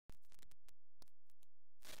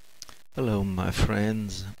Hello my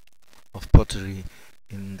friends of Pottery.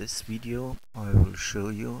 In this video I will show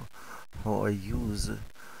you how I use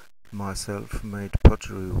my self-made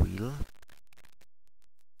pottery wheel,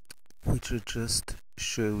 which I just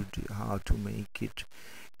showed how to make it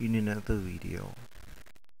in another video.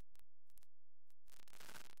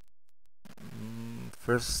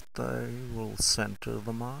 First I will center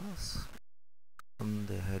the mass on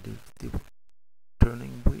the head of the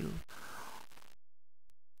turning wheel.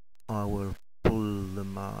 I will pull the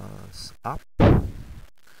mass up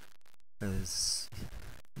as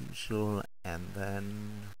usual and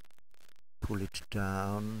then pull it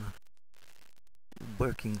down,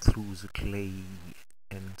 working through the clay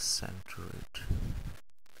and center it.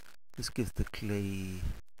 This gives the clay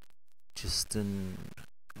just an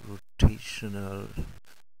rotational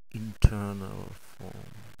internal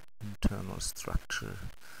form, internal structure.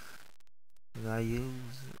 I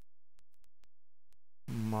use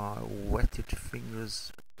my wetted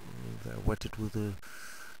fingers, they're wetted with a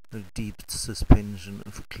deep suspension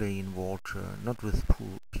of clay in water, not with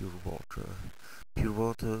pure water. Pure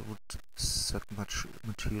water would suck much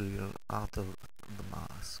material out of the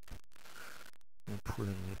mask. I'm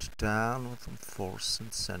pulling it down with some force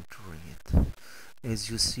and centering it. As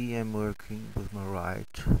you see, I'm working with my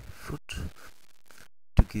right foot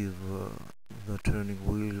to give the turning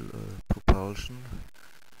wheel propulsion,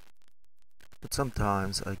 but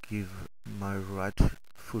sometimes I give my right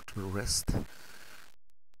foot a rest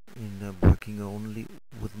in working only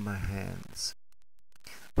with my hands,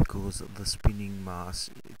 because the spinning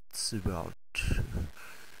mass, it's about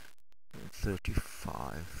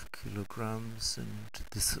 35 kilograms, and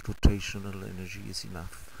this rotational energy is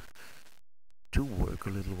enough to work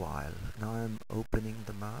a little while. Now I'm opening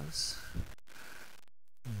the mass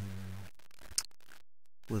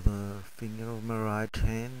with a finger of my right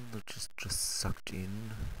hand, which is just sucked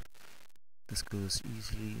in. This goes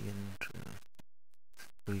easily and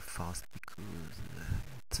very fast because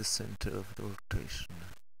it's the center of the rotation.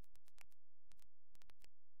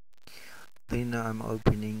 Then I'm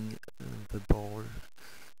opening the ball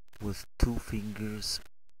with two fingers,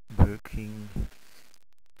 working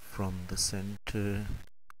from the center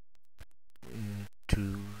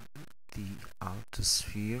to the outer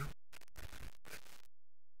sphere.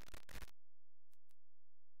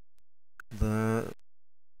 The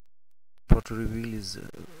pottery wheel is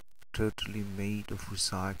totally made of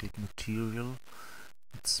recycled material.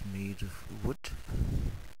 It's made of wood.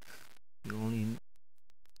 We only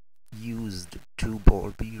used two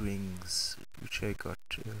ball bearings, which I got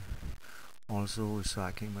also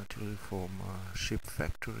recycling material from a ship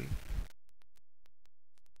factory.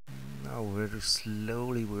 Now we're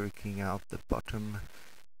slowly working out the bottom,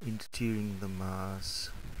 interiring the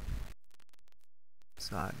mass.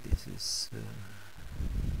 So this is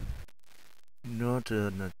not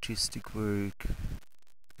an artistic work,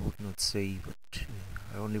 I would not say, but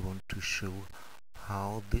I only want to show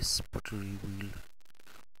how this pottery wheel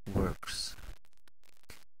works.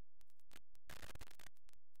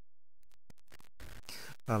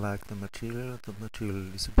 I like the material. The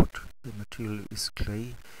material is wood. The material is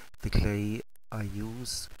clay. The clay I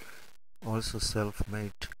use, also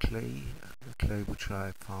self-made clay, the clay which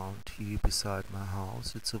I found here beside my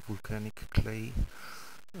house. It's a volcanic clay,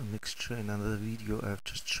 a mixture. In another video I've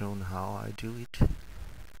just shown how I do it.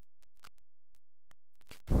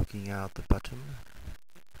 Working out the bottom,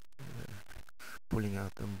 pulling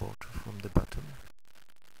out the water from the bottom.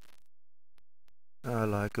 I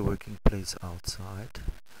like a working place outside,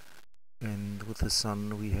 and with the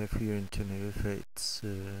sun we have here in Tenerife, it's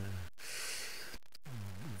a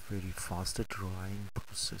very fast drying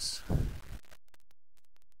process.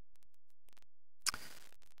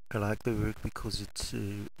 I like the work because it's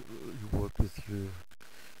you work with your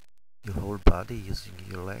whole body, using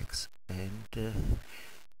your legs and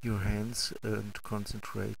your hands, and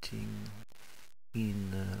concentrating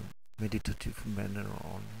in a meditative manner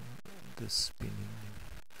on the spinning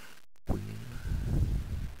wheel.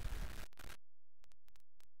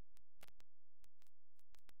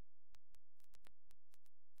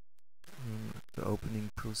 The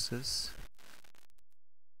opening process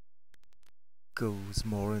goes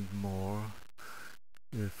more and more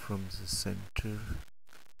from the center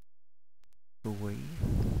away,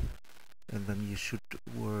 and then you should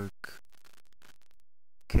work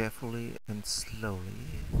carefully and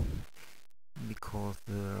slowly, because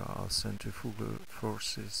there are centrifugal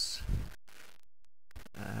forces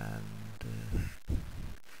and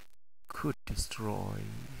could destroy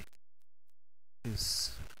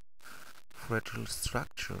this fragile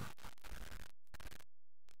structure.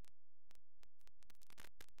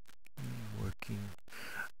 Working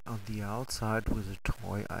on the outside with a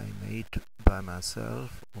toy I made by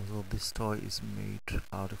myself, although this toy is made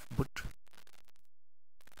out of wood.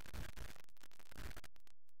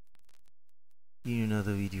 In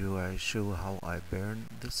another video I show how I burn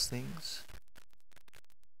these things.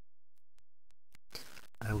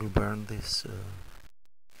 I will burn this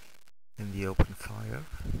in the open fire,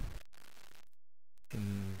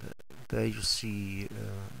 and there you see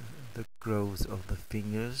the growth of the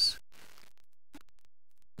fingers,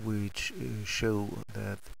 which show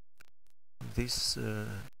that this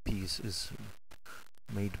piece is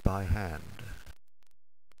made by hand.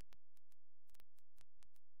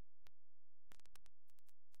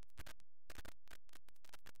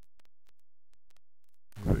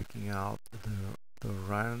 Working out the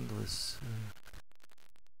round with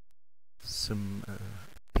some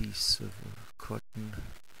piece of cotton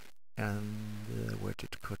and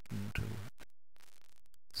wetted cotton to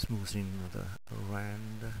smoothing the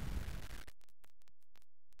round.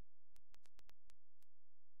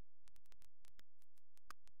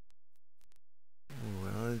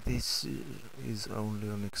 Well, this is only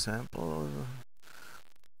an example,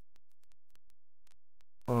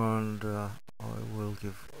 and I will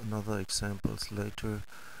give another examples later.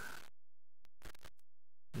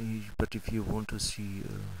 But if you want to see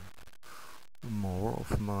more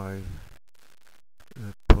of my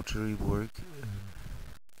pottery work,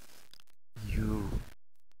 you're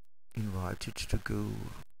invited to go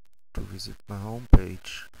to visit my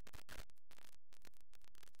homepage.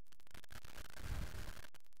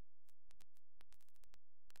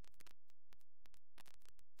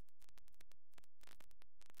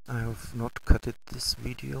 I have not cut this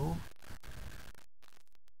video.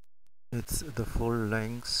 It's the full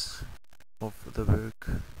length of the work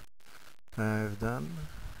I have done.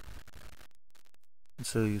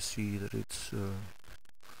 So you see that it's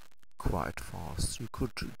quite fast. You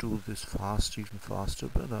could do this fast, even faster,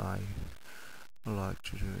 but I like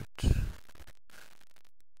to do it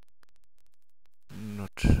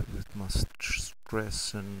not with much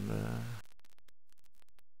stress and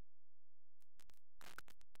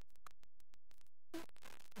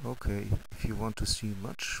okay, if you want to see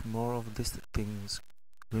much more of these things,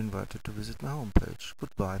 you're invited to visit my homepage.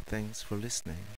 Goodbye, thanks for listening.